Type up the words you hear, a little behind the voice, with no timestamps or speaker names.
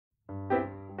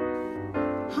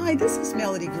Hi, this is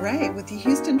Melody Gray with the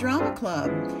Houston Drama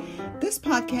Club. This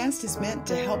podcast is meant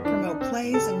to help promote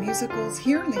plays and musicals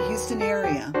here in the Houston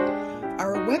area.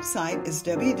 Our website is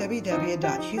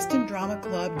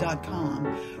www.houstondramaclub.com,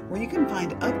 where you can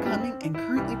find upcoming and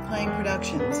currently playing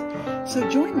productions. So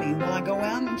join me while I go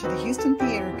out into the Houston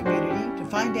theater community to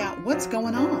find out what's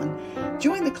going on.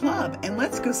 Join the club and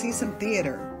let's go see some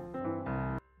theater.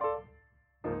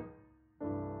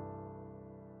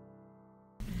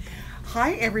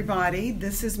 Hi everybody,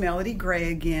 this is Melody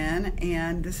Gray again,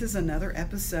 and this is another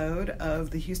episode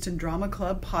of the Houston Drama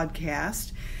Club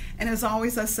podcast. And as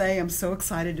always I say, I'm so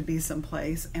excited to be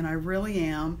someplace, and I really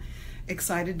am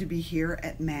excited to be here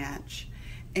at Match.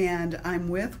 And I'm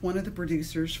with one of the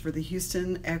producers for the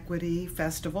Houston Equity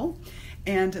Festival.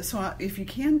 And so if you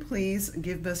can, please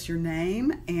give us your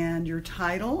name and your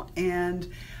title, and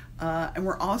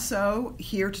we're also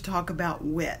here to talk about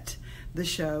Wit, the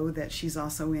show that she's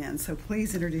also in. So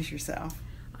please introduce yourself.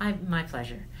 My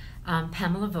pleasure.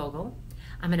 Pamela Vogel.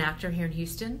 I'm an actor here in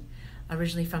Houston,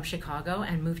 originally from Chicago,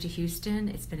 and moved to Houston.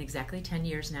 It's been exactly 10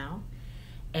 years now.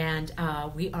 And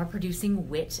we are producing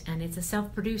Wit, and it's a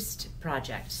self-produced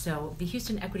project. So the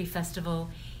Houston Equity Festival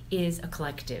is a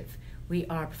collective. We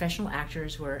are professional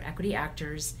actors. We're equity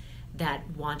actors that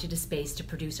wanted a space to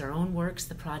produce our own works,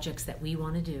 the projects that we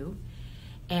want to do.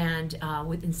 And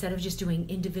instead of just doing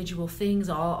individual things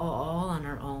all on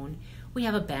our own, we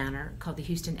have a banner called the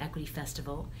Houston Equity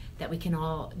Festival that we can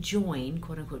all join,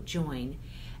 quote unquote join,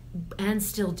 and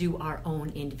still do our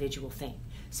own individual thing.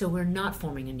 So we're not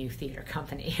forming a new theater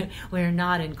company. We're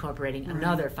not incorporating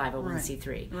another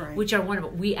 501c3, which are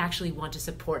wonderful. We actually want to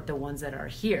support the ones that are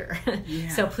here. Yeah.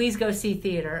 So please go see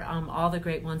theater, all the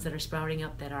great ones that are sprouting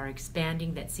up, that are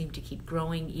expanding, that seem to keep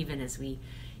growing even as we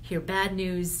hear bad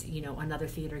news. You know, another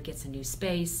theater gets a new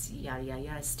space, yada, yada,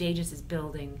 yada. Stages is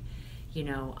building, you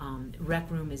know, Rec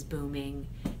Room is booming,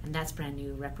 and that's brand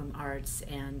new, Rec Room Arts.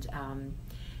 And,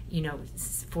 you know,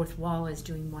 Fourth Wall is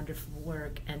doing wonderful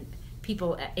work. And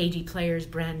people, AD Players,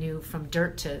 brand new, from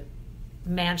dirt to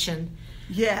mansion.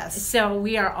 Yes. So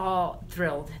we are all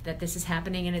thrilled that this is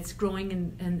happening, and it's growing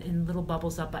in little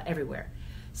bubbles up everywhere.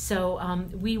 So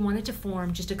we wanted to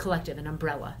form just a collective, an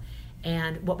umbrella.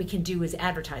 And what we can do is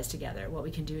advertise together. What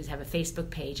we can do is have a Facebook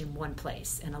page in one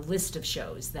place and a list of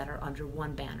shows that are under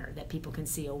one banner that people can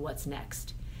see, what's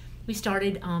next. We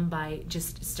started by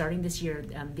just starting this year.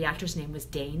 The actor's name was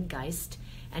Dane Geist,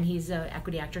 and he's an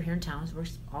equity actor here in town. He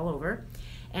works all over.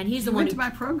 And he's the one went to my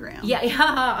program. Yeah,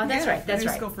 oh, that's right. That's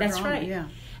drama, right. Yeah.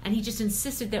 And he just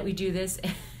insisted that we do this.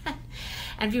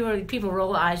 And people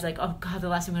roll their eyes like, oh, God, the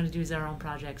last thing we're going to do is our own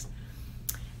projects.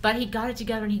 But he got it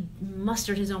together, and he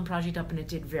mustered his own project up, and it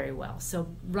did very well. So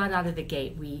right out of the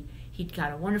gate, he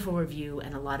got a wonderful review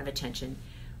and a lot of attention.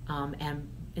 And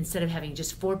instead of having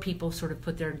just 4 people sort of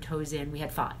put their toes in, we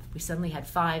had 5. We suddenly had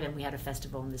 5, and we had a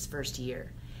festival in this first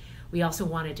year. We also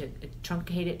wanted to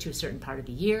truncate it to a certain part of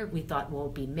the year. We thought, well,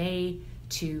 it'll be May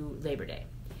to Labor Day.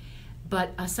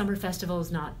 But a summer festival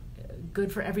is not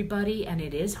good for everybody, and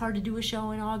it is hard to do a show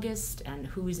in August, and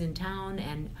who's in town,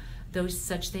 and those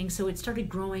such things. So it started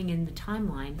growing in the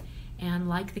timeline, and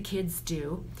like the kids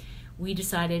do, we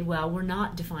decided, well, we're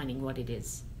not defining what it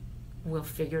is. We'll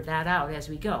figure that out as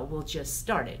we go. We'll just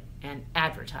start it and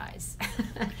advertise.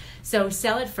 So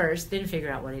sell it first, then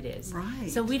figure out what it is. Right.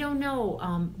 So we don't know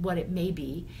what it may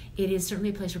be. It is certainly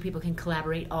a place where people can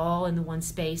collaborate all in the one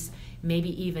space.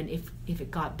 Maybe even if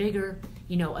it got bigger,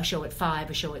 you know, a show at 5,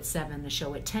 a show at 7, a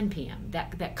show at 10 p.m.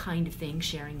 That kind of thing,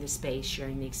 sharing the space,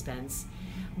 sharing the expense.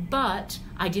 But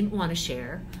I didn't want to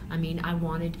share. I mean, I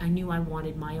knew I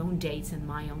wanted my own dates and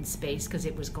my own space, because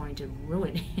it was going to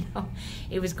ruin, you know,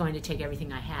 it was going to take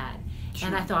everything I had. Sure.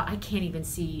 And I thought, I can't even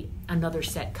see another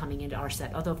set coming into our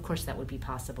set, although of course that would be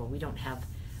possible. We don't have,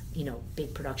 you know,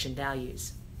 big production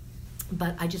values.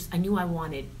 But I knew I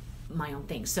wanted my own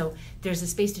thing. So there's a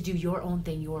space to do your own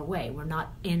thing your way. We're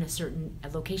not in a certain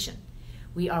location.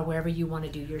 We are wherever you want to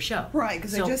do your show. Right,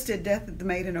 because I just did Death at the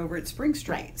Maiden over at Spring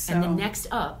Street. Right. So. And the next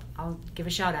up, I'll give a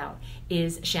shout out,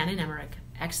 is Shannon Emmerich.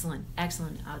 Excellent,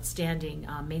 outstanding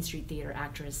Main Street Theater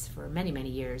actress for many, many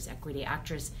years, equity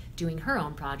actress, doing her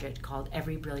own project called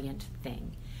Every Brilliant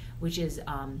Thing, which is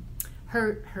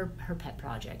her pet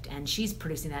project. And she's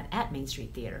producing that at Main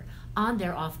Street Theater on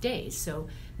their off days. So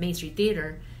Main Street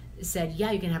Theater said,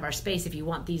 yeah, you can have our space if you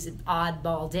want these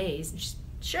oddball days. And she's,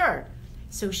 sure.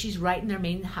 So she's right in their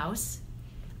main house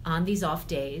on these off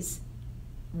days,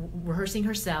 rehearsing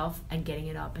herself and getting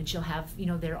it up. And she'll have, you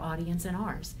know, their audience and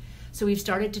ours. So we've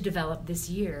started to develop this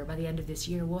year. By the end of this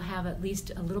year, we'll have at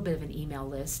least a little bit of an email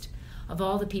list of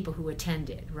all the people who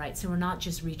attended, right? So we're not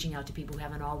just reaching out to people who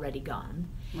haven't already gone.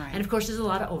 Right. And of course there's a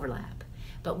lot of overlap,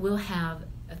 but we'll have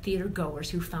theater goers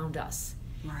who found us.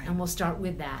 Right. And we'll start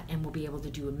with that, and we'll be able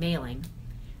to do a mailing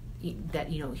that,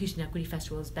 Houston Equity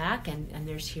Festival is back, and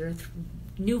there's here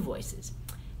new voices.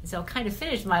 And so I'll kind of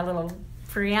finish my little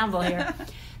preamble here.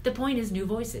 The point is new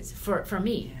voices for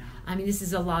me. Yeah. I mean, this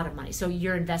is a lot of money. So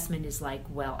your investment is like,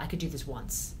 well, I could do this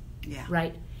once. Yeah.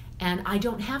 Right? And I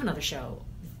don't have another show,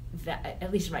 that,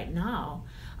 at least right now.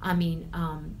 I mean,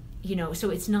 so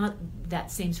it's not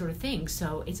that same sort of thing.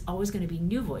 So it's always going to be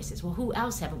new voices. Well, who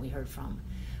else haven't we heard from?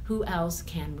 Who else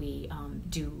can we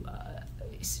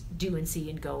do and see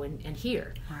and go and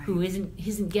hear? Right. Who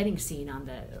isn't getting seen on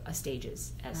the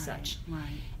stages as such? Right.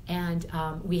 And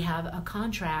we have a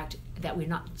contract that we're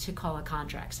not to call a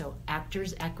contract. So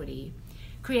Actors Equity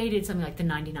created something like the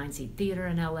 99-seat theater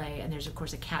in LA, and there's of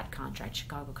course a CAT contract,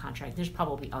 Chicago contract. There's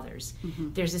probably others.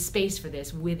 Mm-hmm. There's a space for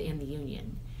this within the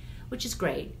union, which is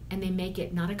great. And they make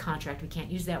it not a contract. We can't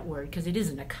use that word because it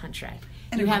isn't a contract.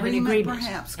 You have an agreement,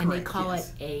 perhaps, and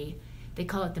correct, they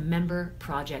call it the Member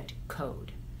Project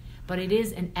Code. But it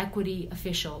is an equity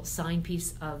official signed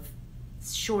piece of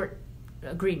short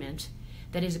agreement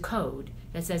that is a code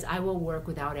that says I will work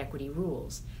without equity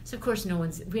rules. So of course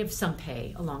we have some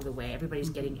pay along the way. Everybody's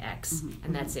Mm-hmm. getting X, Mm-hmm.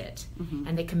 and that's it. Mm-hmm.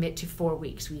 And they commit to 4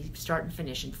 weeks. We start and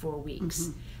finish in 4 weeks.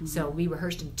 Mm-hmm. Mm-hmm. So we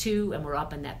rehearsed in 2 and we're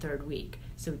up in that 3rd week.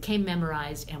 So we came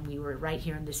memorized and we were right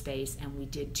here in this space and we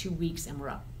did 2 weeks and we're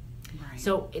up. Right.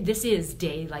 So this is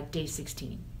day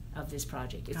 16 of this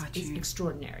project. It's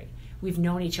extraordinary. We've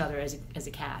known each other as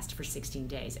a cast for 16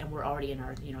 days, and we're already in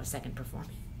our 2nd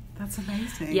performance. That's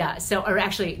amazing. Yeah. So, or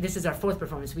actually, this is our 4th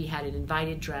performance. We had an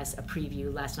invited dress, a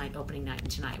preview last night, opening night,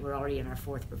 and tonight we're already in our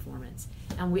 4th performance.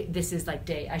 And this is like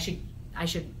day.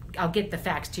 I'll get the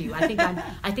facts to you. I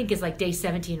think it's like day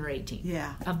 17 or 18.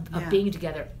 Yeah. Of being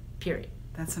together. Period.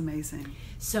 That's amazing.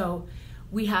 So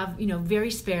we have, very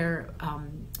spare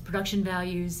production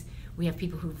values. We have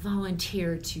people who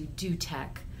volunteer to do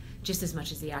tech just as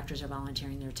much as the actors are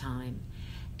volunteering their time.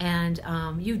 And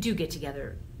you do get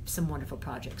together some wonderful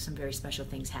projects, some very special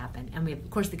things happen. And we have,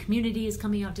 of course, the community is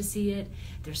coming out to see it.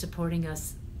 They're supporting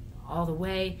us all the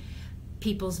way.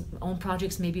 People's own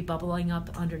projects may be bubbling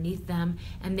up underneath them,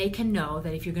 and they can know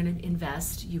that if you're going to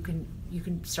invest, you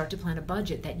can start to plan a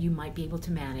budget that you might be able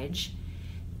to manage.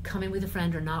 Come in with a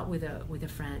friend or not with a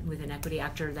friend, with an equity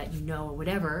actor that you know or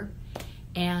whatever,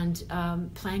 and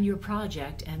plan your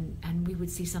project, and we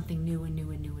would see something new and new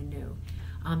and new and new.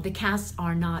 The casts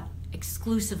are not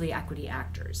exclusively equity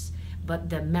actors, but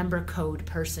the member code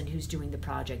person who's doing the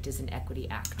project is an equity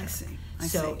actor. I see.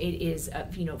 So it is,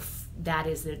 that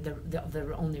is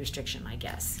the only restriction, I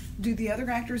guess. Do the other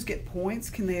actors get points?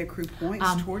 Can they accrue points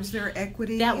towards their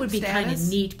equity? That would be status? kind of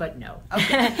neat, but no.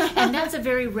 Okay. And that's a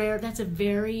very rare,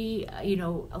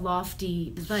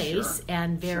 lofty place, Sure.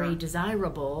 and very Sure.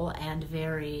 desirable, and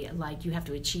very, you have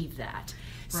to achieve that.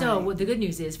 So Right. what the good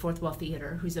news is, Fourth Wall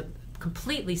Theater, who's a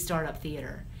completely startup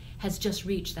theater, has just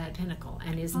reached that pinnacle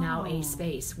and is now a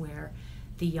space where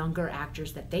the younger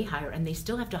actors that they hire, and they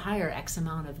still have to hire X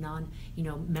amount of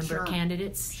member Sure.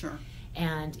 candidates. Sure.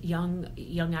 And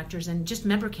young actors and just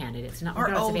member candidates, not Or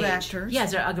regardless old of age. actors.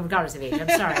 Yes, regardless of age. I'm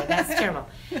sorry, that's terrible.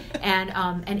 And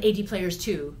AD players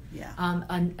too.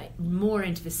 Yeah. More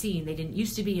into the scene. They didn't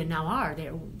used to be, and now are.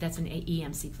 That's an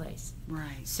EMC place.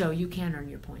 Right. So you can earn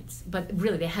your points, but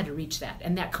really they had to reach that,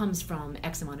 and that comes from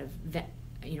X amount of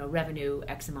revenue,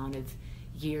 X amount of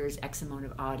years, X amount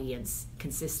of audience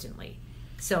consistently.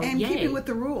 So And yay. keeping with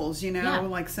the rules, Yeah.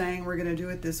 like saying we're going to do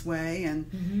it this way,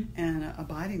 and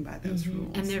abiding by those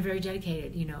rules. And they're very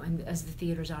dedicated, and as the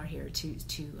theaters are here, to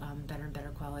better and better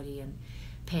quality, and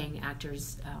paying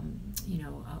actors,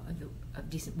 a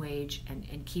decent wage,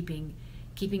 and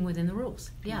keeping within the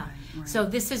rules. Yeah. Right. So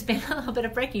this has been a little bit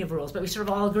of breaking of rules, but we sort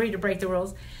of all agreed to break the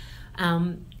rules.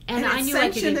 And it's I knew I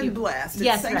could sanctioned get you, and blessed. It's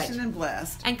yes, sanctioned right. and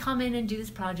blessed. And come in and do this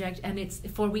project, and it's a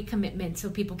 4-week commitment, so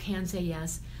people can say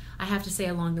yes. I have to say,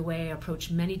 along the way, I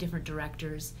approached many different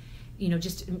directors.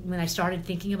 Just when I started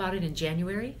thinking about it in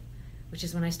January, which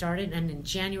is when I started, and in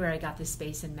January I got this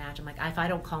space and match. I'm like, if I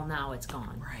don't call now, it's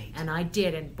gone. Right. And I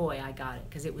did, and boy, I got it,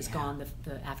 because it was gone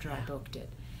after I booked it.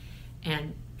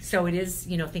 And so it is,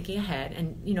 thinking ahead,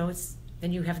 and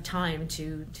then you have time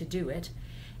to do it.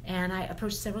 And I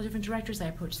approached several different directors. I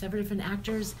approached several different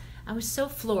actors. I was so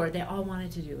floored. They all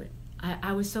wanted to do it.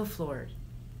 I was so floored.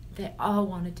 They all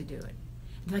wanted to do it.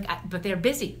 But they're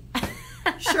busy.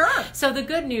 Sure. So the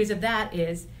good news of that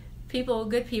is,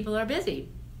 good people are busy,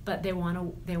 but they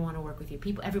want to work with you.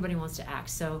 Everybody wants to act.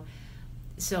 So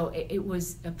so it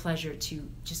was a pleasure to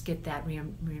just get that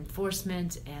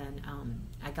reinforcement, and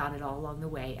I got it all along the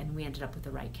way, and we ended up with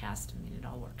the right cast. I mean, it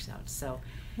all works out. So,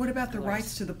 what about the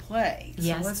rights to the play?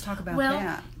 Yes. So let's talk about well,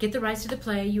 that. Get the rights to the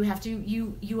play. You have to.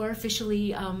 You are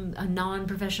officially a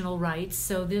non-professional rights,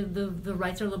 so the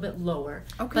rights are a little bit lower.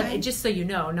 Okay. But just so you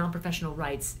know, non-professional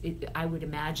rights. I would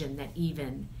imagine that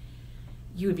even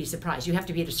you would be surprised. You have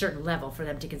to be at a certain level for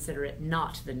them to consider it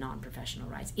not the non-professional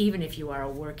rights. Even if you are a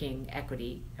working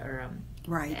equity or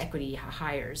equity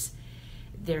hires,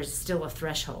 there's still a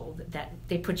threshold that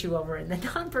they put you over in the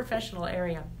non-professional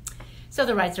area. So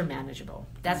the rights are manageable.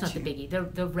 That's not the biggie.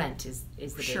 The rent is the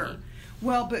biggie. Sure.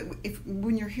 Well, but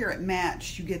when you're here at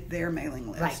Match, you get their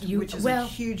mailing list, right. which is a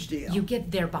huge deal. You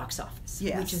get their box office,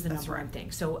 which is the number one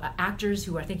thing. So actors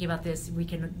who are thinking about this, we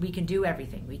can do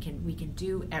everything. We can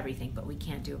do everything, but we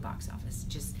can't do a box office.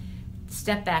 Just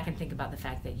step back and think about the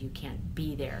fact that you can't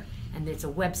be there. And it's a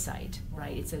website,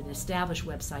 right? It's an established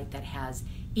website that has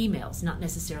emails, not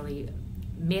necessarily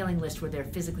mailing list where they're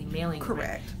physically mailing.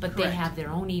 Correct. But they have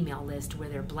their own email list where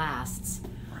their blasts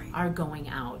are going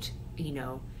out,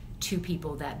 to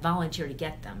people that volunteer to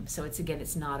get them. So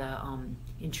it's not a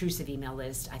intrusive email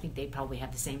list. I think they probably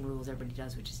have the same rules everybody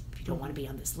does, which is if you don't want to be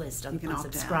on this list,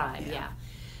 unsubscribe. Yeah.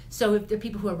 So if the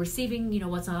people who are receiving,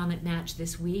 what's on at Match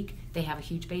this week, they have a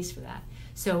huge base for that.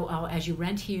 So as you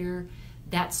rent here,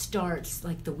 that starts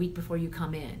like the week before you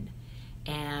come in,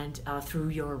 and through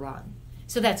your run.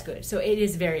 So that's good. So it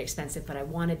is very expensive, but I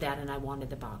wanted that, and I wanted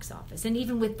the box office. And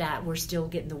even with that, we're still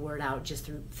getting the word out just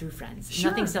through friends.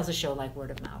 Sure. Nothing sells a show like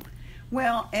word of mouth.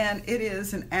 Well, and it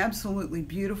is an absolutely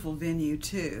beautiful venue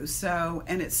too. So,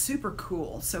 and it's super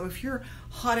cool. So if you're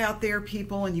hot out there,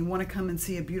 people, and you want to come and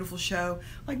see a beautiful show,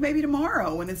 like maybe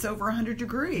tomorrow when it's over 100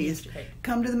 degrees,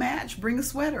 come to the Match, bring a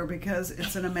sweater, because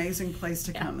it's an amazing place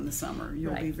to come in the summer.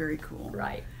 You'll be very cool.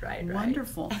 Right.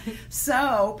 Wonderful.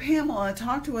 So, Pamela,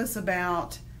 talk to us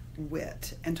about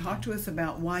WIT, and talk to us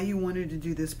about why you wanted to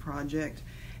do this project.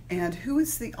 And who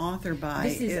is the author by?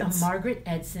 This is Margaret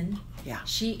Edson. Yeah.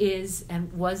 She is and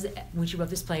was, when she wrote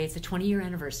this play, it's the 20-year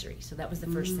anniversary. So that was the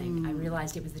first thing. I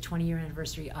realized it was the 20-year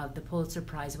anniversary of the Pulitzer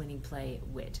Prize-winning play,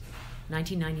 Wit.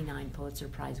 1999 Pulitzer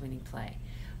Prize-winning play.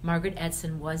 Margaret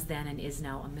Edson was then and is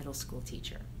now a middle school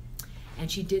teacher. And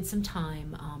she did some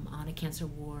time on a cancer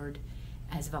ward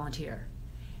as a volunteer.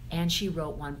 And she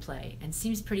wrote one play and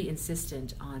seems pretty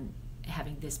insistent on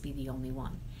having this be the only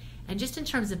one. And just in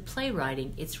terms of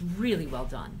playwriting, it's really well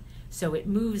done. So it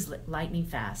moves lightning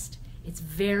fast. It's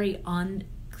very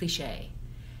un-cliche.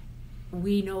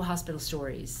 We know hospital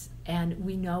stories, and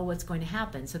we know what's going to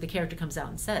happen. So the character comes out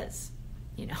and says,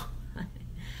 it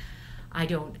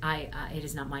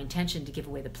is not my intention to give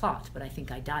away the plot, but I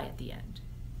think I die at the end.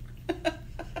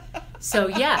 So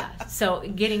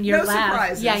getting your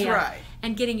laugh. Right.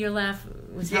 And getting your laugh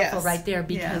was helpful right there,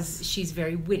 because she's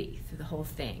very witty through the whole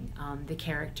thing. The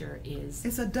character is...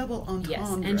 It's a double entendre.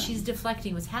 Yes, and she's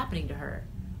deflecting what's happening to her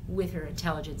with her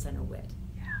intelligence and her wit.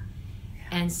 Yeah.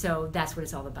 And so that's what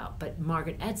it's all about. But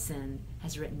Margaret Edson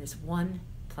has written this one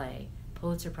play,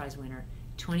 Pulitzer Prize winner,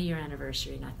 20-year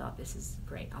anniversary, and I thought, this is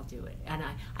great, I'll do it. And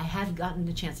I had gotten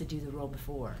the chance to do the role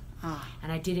before.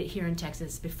 And I did it here in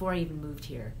Texas before I even moved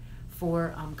here,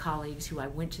 for colleagues who I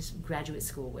went to graduate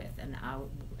school with, and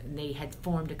they had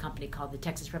formed a company called the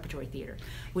Texas Repertory Theater,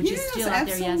 which is still out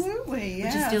there.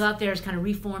 Which is still out there. It's kind of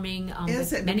reforming.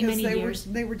 Many years.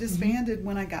 They were disbanded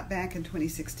when I got back in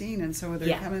 2016, and so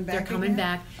they're coming back. They're coming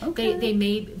back. Okay. They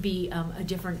may be a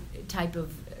different type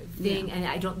of thing, and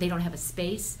they don't have a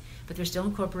space, but they're still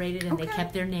incorporated, and they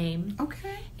kept their name.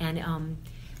 Okay. And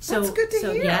so that's good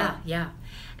to hear. Yeah.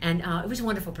 And it was a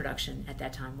wonderful production at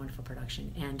that time, and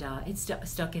it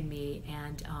stuck in me.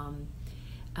 And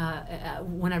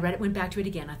when I read it, went back to it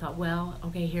again, I thought, well,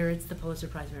 okay, here it's the Pulitzer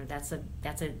Prize winner. That's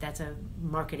a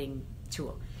marketing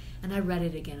tool. And I read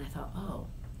it again. I thought, oh,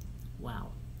 wow,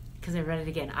 because I read it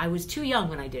again. I was too young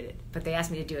when I did it, but they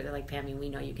asked me to do it. They're like, Pammy, we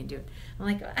know you can do it. I'm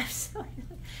like, I'm so.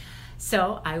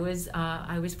 So I was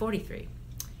 43,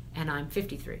 and I'm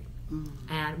 53.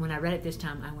 And when I read it this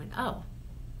time, I went, oh,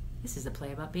 this is a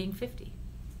play about being 50.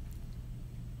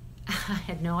 I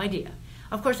had no idea.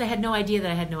 Of course, I had no idea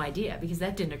that I had no idea, because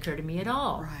that didn't occur to me at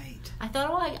all. Right. I thought,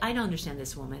 oh, I don't understand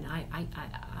this woman.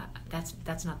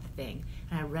 That's not the thing.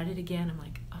 And I read it again. I'm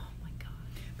like, oh my God.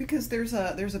 Because there's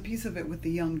a piece of it with the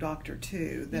young doctor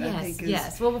too that I think is.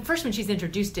 Yes. Well, first when she's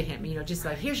introduced to him, just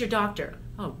like, here's your doctor.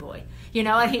 Oh boy.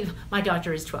 My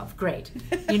doctor is 12. Great.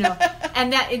 And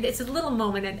that it's a little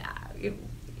moment, and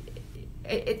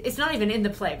it's not even in the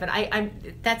play, but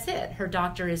that's it. Her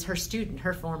doctor is her student,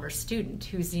 her former student,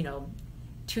 who's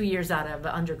 2 years out of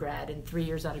undergrad and 3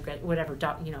 years out of whatever,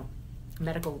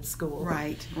 medical school.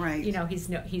 Right.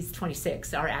 He's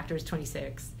 26. Our actor is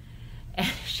 26.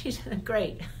 And she's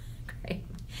great.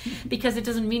 Because it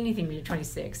doesn't mean anything when you're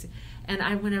 26.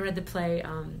 And when I read the play,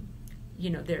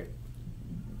 they're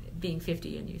being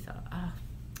 50, and you thought,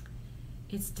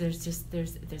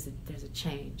 there's a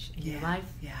change in your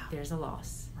life. Yeah. There's a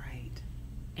loss. Right.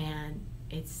 And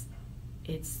it's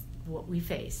what we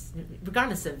face,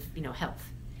 regardless of health.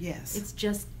 Yes.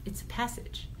 It's a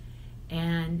passage.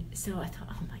 And so I thought,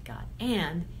 oh my God.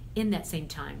 And in that same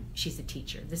time, she's a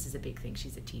teacher. This is a big thing.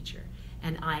 She's a teacher,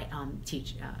 and I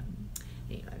teach.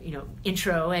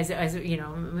 Intro as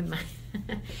with my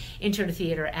intro to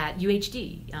theater at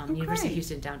UHD, University of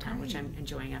Houston downtown, which I'm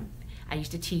enjoying. I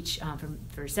used to teach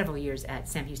for several years at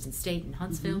Sam Houston State in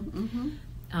Huntsville. Mm-hmm.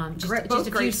 Just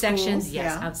a few sections, schools,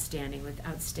 yes, outstanding with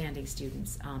outstanding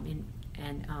students. And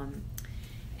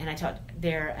I taught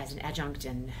there as an adjunct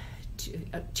in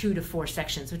 2 to 4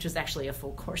 sections, which was actually a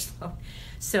full course load.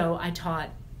 So I taught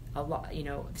a lot,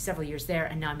 several years there,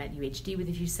 and now I'm at UHD with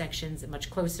a few sections, much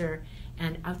closer,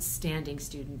 and outstanding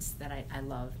students that I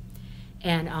love.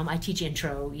 And I teach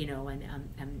intro, and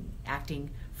I'm acting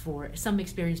for some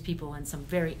experienced people and some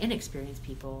very inexperienced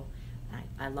people.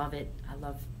 I love it. I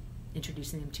love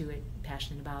introducing them to it,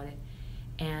 passionate about it.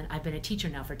 And I've been a teacher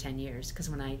now for 10 years, because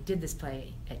when I did this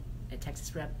play at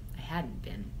Texas Rep, I hadn't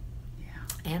been. Yeah.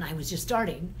 And I was just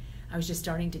starting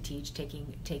to teach,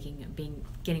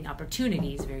 getting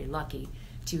opportunities, very lucky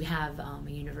to have a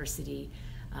university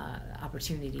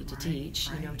opportunity to teach,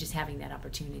 just having that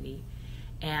opportunity,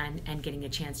 and getting a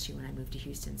chance to, when I moved to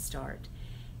Houston, start.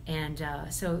 And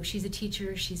so she's a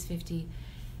teacher, she's 50,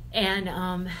 and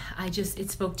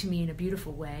it spoke to me in a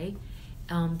beautiful way.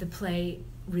 The play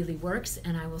really works,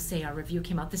 and I will say our review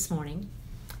came out this morning,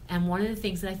 and one of the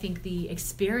things that I think the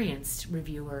experienced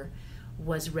reviewer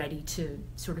was ready to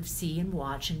sort of see and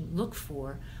watch and look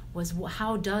for was,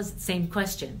 same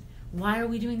question, why are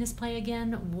we doing this play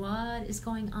again? What is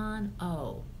going on?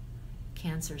 Oh,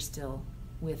 cancer's still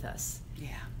with us.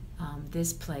 Yeah.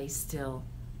 This play still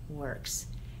works.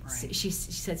 Right. She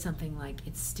said something like,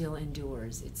 it still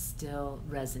endures, it still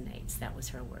resonates. That was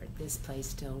her word. This play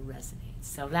still resonates.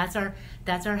 So that's our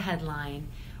headline.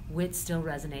 Wit still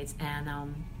resonates, and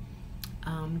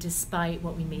despite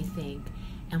what we may think.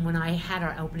 And when I had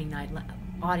our opening night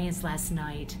audience last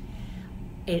night,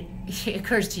 it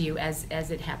occurs to you, as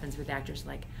it happens with actors,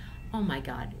 like, oh my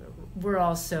God, we're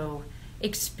all so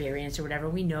experienced or whatever.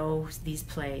 We know these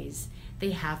plays.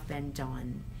 They have been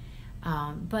done.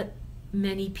 But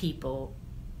many people,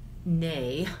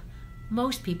 nay,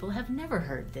 most people have never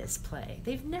heard this play.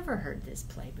 They've never heard this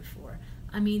play before.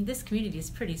 I mean, this community is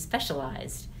pretty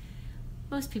specialized.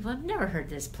 Most people have never heard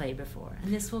this play before,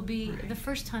 and this will be the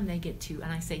first time they get to,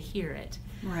 and I say hear it,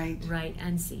 right,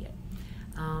 and see it.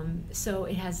 So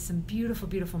it has some beautiful,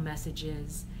 beautiful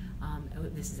messages.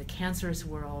 This is a cancerous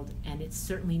world, and it's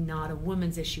certainly not a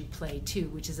woman's issue play, too,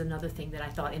 which is another thing that I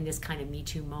thought in this kind of Me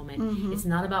Too moment. Mm-hmm. It's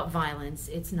not about violence.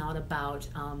 It's not about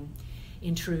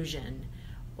intrusion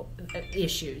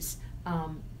issues.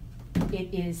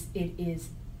 It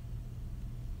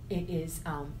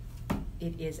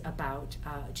is about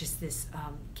just this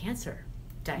cancer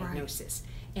diagnosis.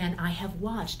 Right. And I have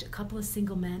watched a couple of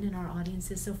single men in our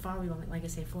audiences so far. We've only, like I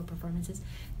say, 4 performances.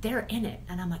 They're in it.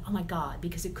 And I'm like, oh my God,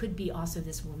 because it could be also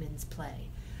this woman's play,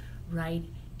 right?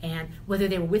 And whether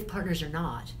they were with partners or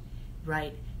not,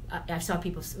 right? I saw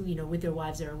people, with their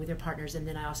wives or with their partners, and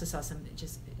then I also saw some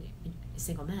just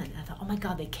single men. And I thought, oh my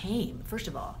God, they came, first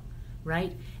of all,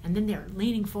 right? And then they're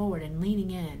leaning forward and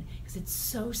leaning in, because it's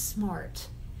so smart.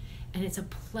 And it's a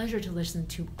pleasure to listen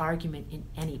to argument in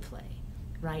any play,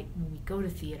 right? When we go to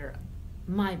theater,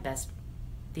 my best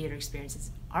theater experience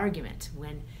is argument,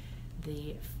 when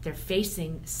they're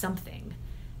facing something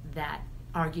that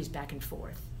argues back and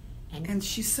forth. And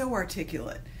she's so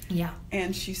articulate. Yeah.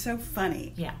 And she's so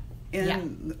funny. Yeah.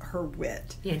 In her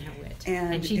wit.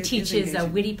 And she teaches a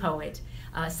witty poet,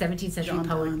 17th century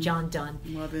poet, John Donne.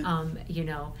 Love it.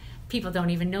 People don't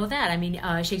even know that. I mean,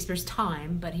 Shakespeare's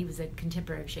time, but he was a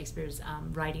contemporary of Shakespeare's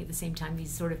writing at the same time.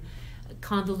 These sort of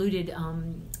convoluted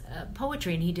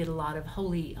poetry, and he did a lot of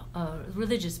holy,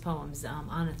 religious poems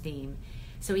on a theme.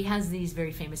 So he has these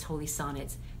very famous holy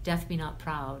sonnets, Death Be Not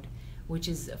Proud, which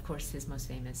is, of course, his most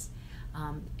famous.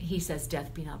 He says,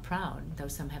 Death be not proud, though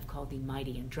some have called thee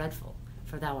mighty and dreadful,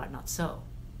 for thou art not so.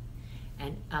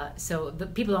 And so the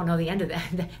people don't know the end of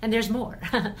that, and there's more.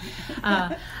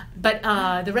 But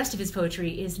the rest of his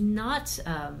poetry is not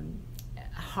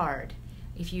hard.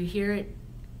 If you hear it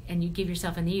and you give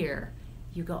yourself an ear,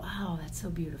 you go, oh, that's so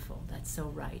beautiful, that's so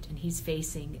right. And he's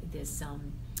facing this,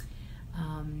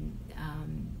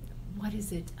 what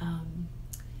is it,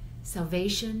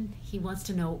 salvation. He wants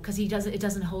to know, because it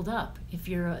doesn't hold up. If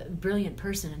you're a brilliant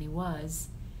person, and he was,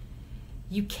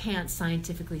 you can't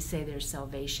scientifically say there's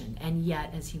salvation. And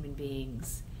yet, as human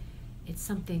beings, it's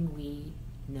something we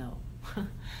know.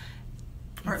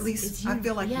 Or at least I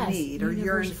feel like need or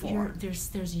yearn for.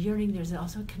 There's yearning. There's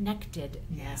also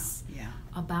connectedness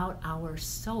about our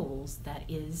souls that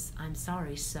is, I'm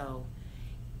sorry, so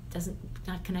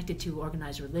not connected to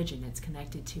organized religion. It's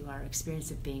connected to our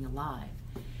experience of being alive.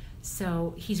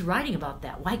 So he's writing about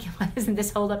that. Why doesn't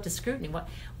this hold up to scrutiny?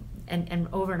 And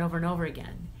over and over and over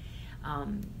again,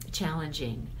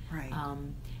 challenging. Right.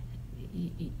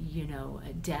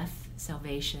 Death,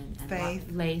 salvation, and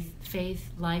faith,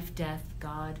 life, death,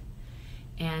 God,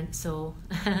 and soul.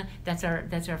 that's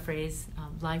our phrase: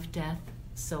 life, death,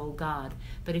 soul, God.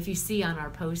 But if you see on our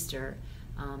poster,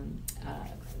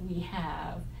 we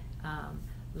have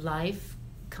life,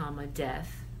 comma,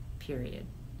 death, period.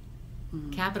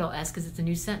 Mm-hmm. Capital S because it's a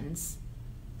new sentence.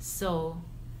 Soul,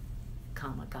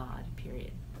 comma, God,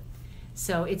 period.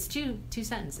 So it's two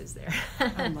sentences there.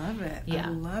 I love it. Yeah. I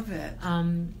love it.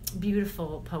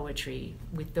 Beautiful poetry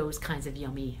with those kinds of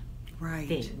yummy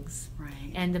things.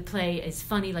 Right. And the play is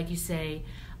funny, like you say,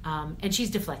 and she's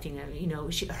deflecting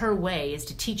it. Her way is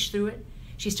to teach through it.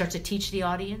 She starts to teach the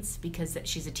audience because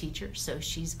she's a teacher, so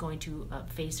she's going to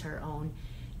face her own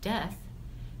death,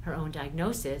 her own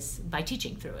diagnosis by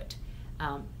teaching through it.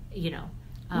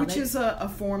 Which is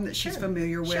a form that she's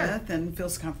familiar with and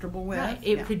feels comfortable with. Right.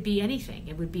 It could be anything.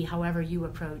 It would be however you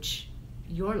approach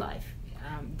your life.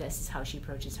 This is how she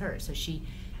approaches hers. So she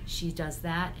does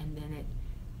that, and then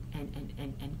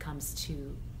it comes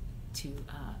to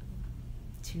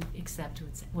accept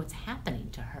what's happening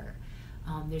to her.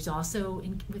 There's also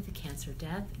with the cancer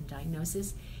death and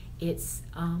diagnosis, it's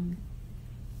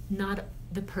not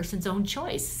the person's own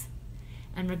choice,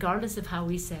 and regardless of how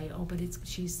we say, oh, but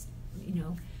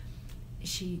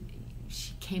she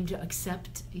came to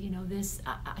accept this.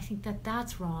 I think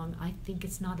that's wrong. I think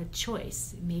it's not a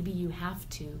choice. Maybe you have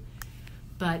to,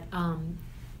 but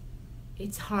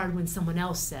it's hard when someone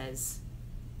else says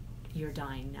you're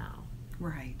dying now.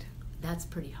 Right. That's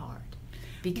pretty hard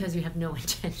because you have no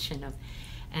intention of,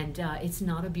 and it's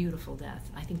not a beautiful death.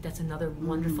 I think that's another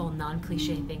wonderful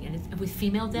non-cliche thing, and it's, with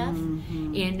female death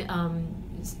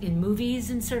in movies,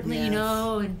 and certainly and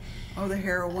the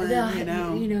heroine,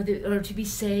 or to be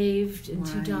saved and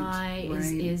to die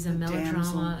is a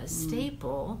melodrama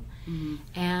staple,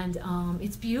 and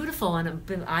it's beautiful,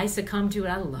 and I succumb to it.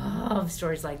 I love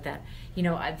stories like that.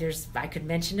 I could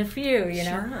mention a few.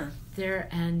 Sure. There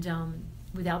and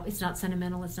without, it's not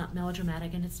sentimental, it's not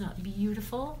melodramatic, and it's not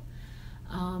beautiful.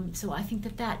 So I think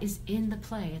that is in the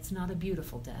play. It's not a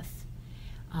beautiful death.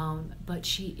 But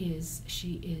she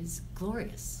is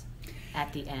glorious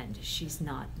at the end. She's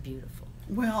not beautiful.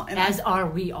 Well, and as are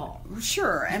we all.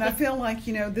 Sure, and I feel like,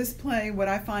 this play, what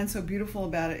I find so beautiful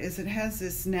about it is it has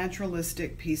this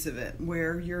naturalistic piece of it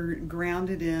where you're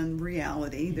grounded in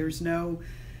reality. There's no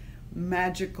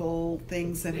magical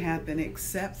things that happen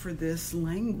except for this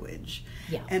language.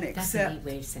 Yeah, that's a neat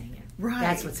way of saying it. Right.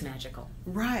 That's what's magical.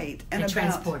 Right. And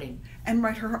transporting. And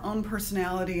her own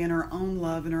personality and her own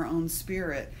love and her own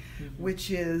spirit, which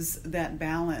is that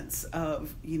balance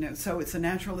of, so it's a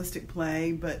naturalistic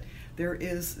play, but there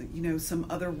is, some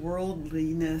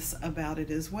otherworldliness about it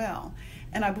as well.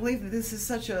 And I believe that this is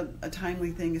such a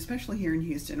timely thing, especially here in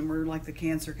Houston, and we're like the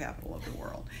cancer capital of the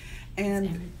world.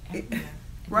 And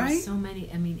right? There's so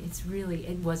many,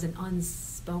 it was an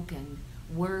unspoken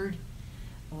word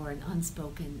or an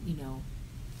unspoken,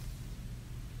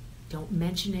 don't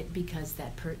mention it because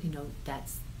that's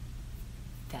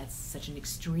such an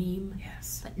extreme.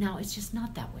 Yes. But now it's just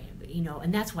not that way,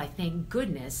 and that's why, thank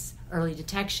goodness, early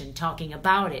detection, talking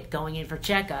about it, going in for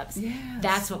checkups. Yes.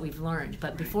 That's what we've learned.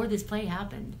 But before this play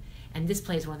happened, and this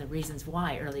play is one of the reasons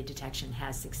why early detection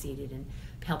has succeeded in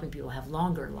helping people have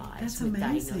longer lives with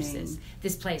diagnosis.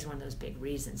 This play is one of those big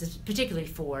reasons, particularly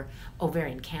for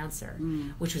ovarian cancer,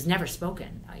 which was never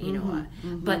spoken.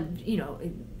 But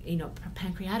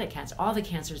pancreatic cancer, all the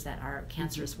cancers that our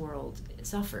cancerous world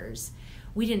suffers,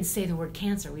 we didn't say the word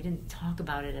cancer. We didn't talk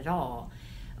about it at all.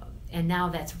 And now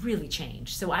that's really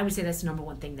changed. So I would say that's the number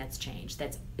one thing that's changed.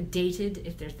 That's dated,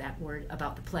 if there's that word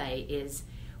about the play, is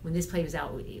when this play was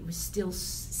out, it was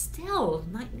still,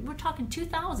 we're talking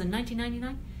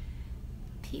 1999,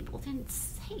 people didn't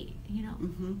say,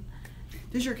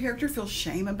 Does your character feel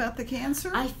shame about the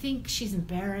cancer? I think she's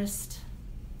embarrassed.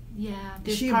 Yeah.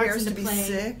 There's she parts embarrassed in the to play. be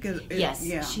sick? Yes.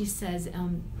 Yeah. She says,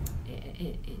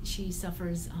 she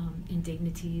suffers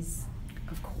indignities.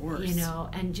 Of course. You know,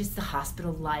 and just the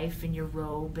hospital life and your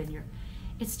robe and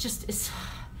it's,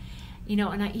 you know,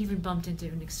 and I even bumped into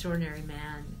an extraordinary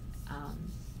man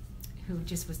who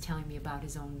just was telling me about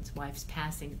his own wife's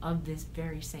passing of this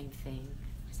very same thing.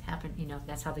 Just happened, you know,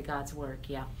 that's how the gods work,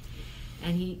 yeah.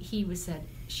 And he said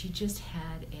she just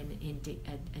had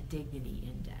a dignity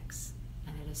index,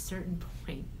 and at a certain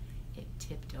point it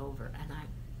tipped over, and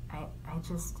I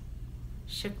just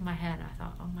shook my head. I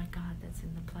thought, oh my God, that's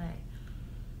in the play,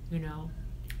 you know.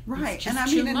 Right, it's just and I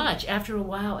too mean, much. After a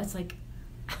while, it's like.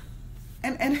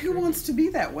 And who wants to be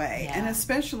that way? Yeah. And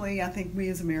especially, I think we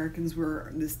as Americans,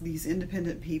 we're these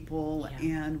independent people,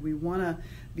 Yeah. and we want to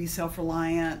be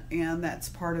self-reliant, and that's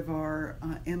part of our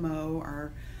MO,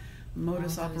 our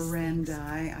modus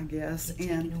operandi, I guess. Get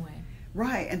taken away.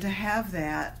 Right, and to have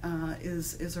that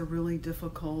is a really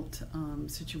difficult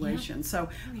situation. Yeah. So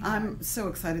I'm so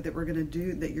excited that you're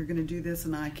going to do this,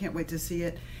 and I can't wait to see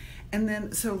it. And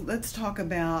then, so let's talk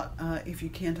about, if you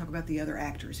can, talk about the other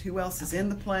actors. Who else is in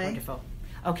the play? Wonderful.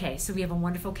 Okay, so we have a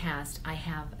wonderful cast. I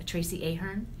have Tracy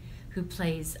Ahern, who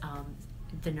plays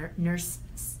the nurse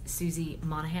Susie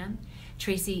Monahan.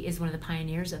 Tracy is one of the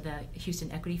pioneers of the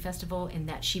Houston Equity Festival in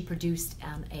that she produced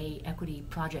a equity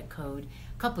project code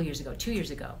a couple years ago, 2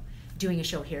 years ago, doing a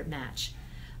show here at Match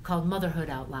called Motherhood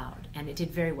Out Loud, and it did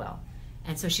very well.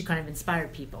 And so she kind of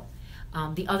inspired people.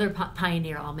 The other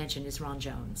pioneer I'll mention is Ron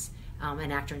Jones,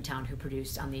 an actor in town who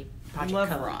produced on the project Love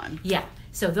code. Ron. Yeah,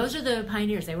 so those are the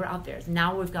pioneers. They were out there.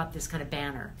 Now we've got this kind of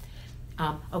banner.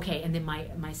 Okay, and then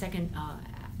my second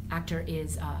actor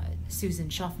is Susan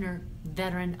Shofner,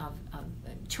 veteran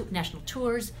of national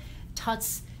tours,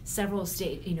 tuts several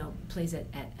plays at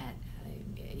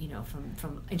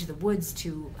from Into the Woods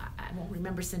to I won't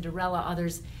remember Cinderella.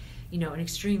 Others, an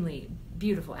extremely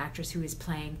beautiful actress who is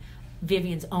playing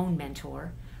Vivian's own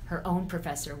mentor, her own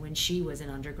professor when she was an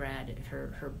undergrad.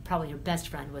 Probably her best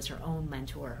friend was her own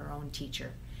mentor, her own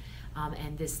teacher,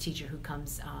 and this teacher who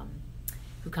comes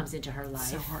into her life.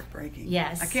 So heartbreaking.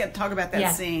 Yes, I can't talk about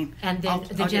that scene. And then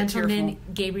I'll gentleman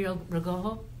Gabriel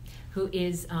Regojo, who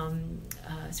is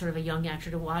sort of a young actor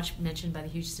to watch, mentioned by the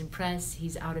Houston Press.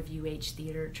 He's out of UH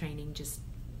theater training, just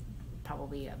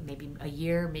probably maybe a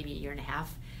year and a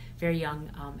half. Very young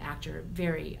actor,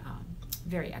 very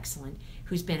excellent,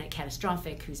 who's been at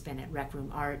Catastrophic, who's been at Rec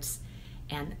Room Arts,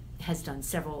 and has done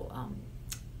several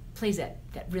plays that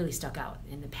really stuck out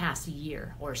in the past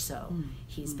year or so.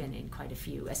 He's been in quite a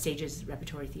few, Stages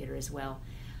Repertory Theater as well.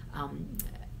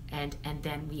 And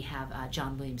then we have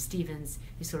John William Stevens,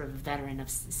 who's sort of a veteran of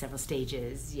several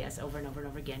stages, yes, over and over and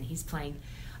over again. He's playing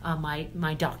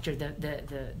my doctor,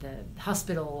 the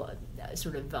hospital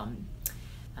sort of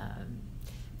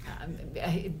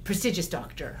prestigious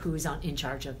doctor who is in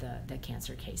charge of the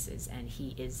cancer cases, and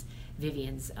he is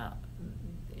Vivian's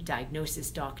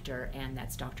diagnosis doctor, and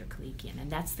that's Dr. Kalikian,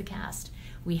 and that's the cast.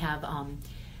 We have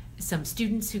some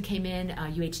students who came in,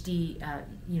 UHD,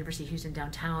 University of Houston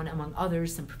downtown, among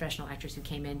others, some professional actors who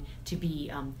came in to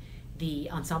be the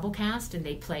ensemble cast, and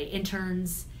they play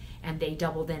interns, and they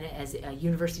double then as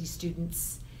university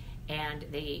students, and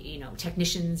they,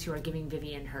 technicians who are giving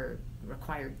Vivian her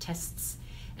required tests.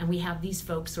 And we have these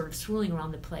folks sort of swirling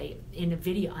around the play in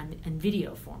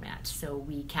video format. So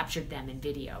we captured them in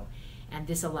video, and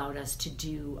this allowed us to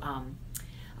do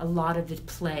a lot of the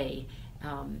play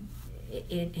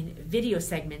in video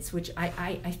segments, which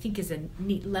I think is a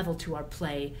neat level to our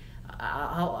play.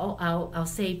 I'll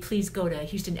say, please go to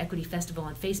Houston Equity Festival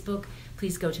on Facebook.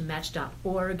 Please go to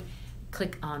match.org.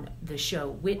 Click on the show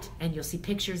Wit, and you'll see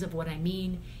pictures of what I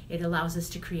mean. It allows us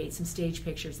to create some stage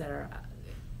pictures that are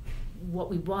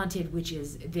what we wanted, which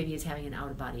is Vivian's having an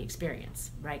out-of-body experience,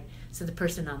 right? So the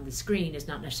person on the screen is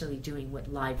not necessarily doing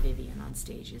what live Vivian on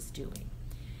stage is doing.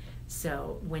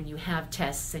 So when you have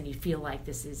tests and you feel like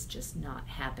this is just not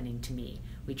happening to me,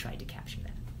 we tried to capture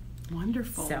that.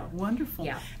 Wonderful, wonderful.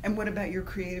 Yeah. And what about your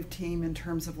creative team in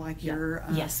terms of your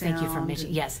yes, sound? Thank you for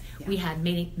mentioning. Yes, we had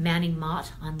Manning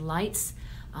Mott on lights.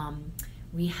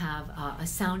 We have a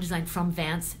sound design from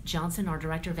Vance Johnson, our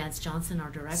director.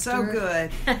 So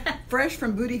good. Fresh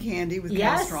from Booty Candy with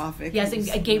Catastrophic. Yes,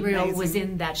 and Gabriel was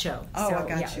in that show. Oh, so, I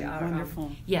got you.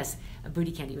 Wonderful. Yes,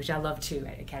 Booty Candy, which I love too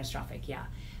at Catastrophic, yeah.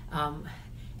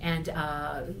 And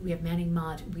we have Manning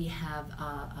Mott. We have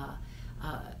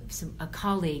a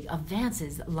colleague of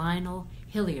Vance's, Lionel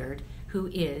Hilliard, who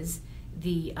is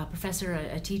the professor,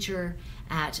 a teacher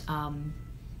at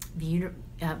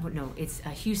it's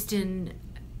Houston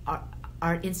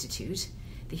Art Institute,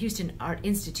 the Houston Art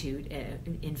Institute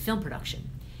in film production,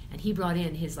 and he brought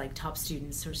in his top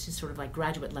students, sort of like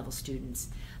graduate level students,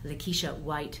 Lakeisha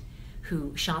White,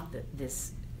 who shot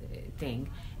this thing,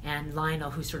 and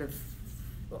Lionel, who sort of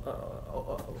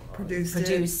produced it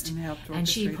and helped and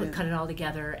she orchestrate cut it all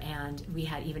together, and we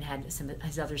had some of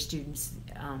his other students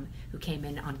who came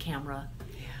in on camera,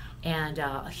 and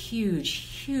a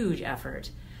huge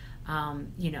effort,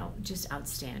 just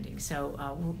outstanding.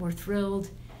 So we're thrilled,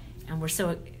 and we're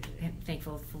so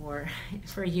thankful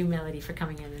for you, Melody, for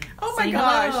coming in and saying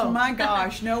hello. My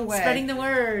gosh, no way. Spreading the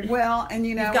word. Well, and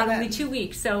you've got only 2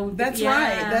 weeks, so that's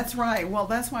right. Well,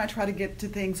 that's why I try to get to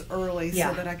things early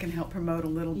so that I can help promote a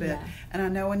little bit. Yeah. And I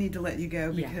know I need to let you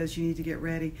go because you need to get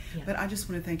ready. Yeah. But I just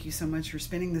want to thank you so much for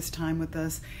spending this time with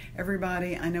us,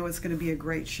 everybody. I know it's going to be a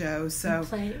great show. So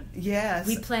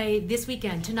we play this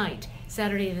weekend, tonight,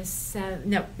 Saturday the 7th.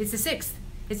 No, it's the 6th.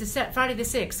 It's Friday the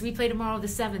 6th. We play tomorrow the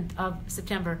 7th of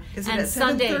September. Is it and at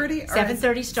Sunday 7:30?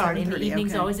 7:30 start. In the 7:30,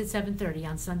 evenings, okay. always at 7:30.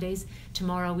 On Sundays,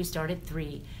 tomorrow we start at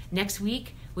 3. Next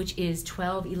week, which is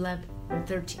 12, 11, or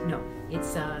 13. No, it's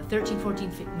 13, 14,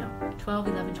 15. No, 12,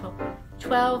 11,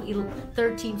 12,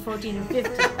 13, 14, and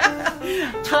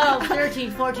 15. 12,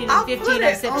 13, 14, and 15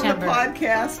 of September. I'll put it on the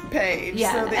podcast page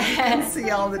so that you can see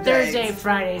all the days. Thursday,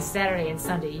 Friday, Saturday, and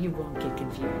Sunday. You won't get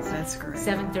confused. That's great.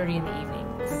 7:30 in the evening.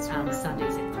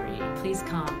 Sundays at 3. Please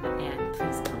come and see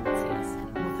us.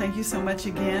 Well, thank you so much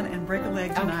again, and break a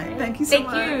leg tonight. Okay. Thank you so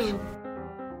much. Thank you.